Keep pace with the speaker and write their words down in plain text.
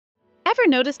Ever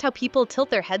noticed how people tilt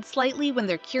their heads slightly when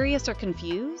they're curious or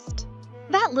confused?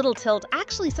 That little tilt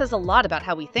actually says a lot about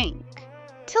how we think.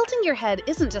 Tilting your head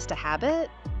isn't just a habit,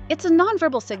 it's a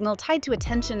nonverbal signal tied to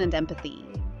attention and empathy.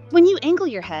 When you angle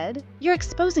your head, you're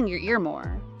exposing your ear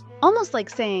more, almost like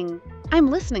saying,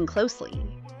 "I'm listening closely."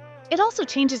 It also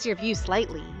changes your view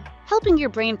slightly, helping your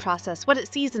brain process what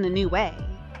it sees in a new way.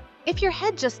 If your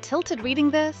head just tilted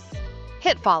reading this,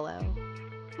 hit follow.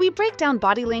 We break down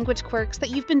body language quirks that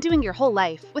you've been doing your whole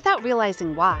life without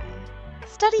realizing why.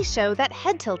 Studies show that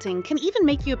head tilting can even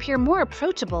make you appear more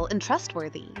approachable and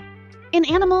trustworthy. In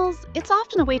animals, it's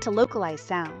often a way to localize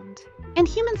sound, and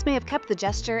humans may have kept the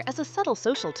gesture as a subtle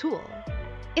social tool.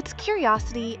 It's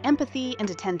curiosity, empathy, and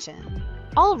attention,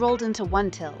 all rolled into one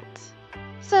tilt.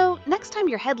 So, next time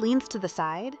your head leans to the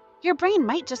side, your brain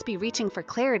might just be reaching for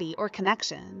clarity or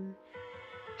connection.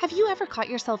 Have you ever caught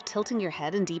yourself tilting your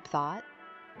head in deep thought?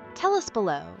 Tell us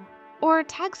below, or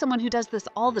tag someone who does this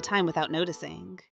all the time without noticing.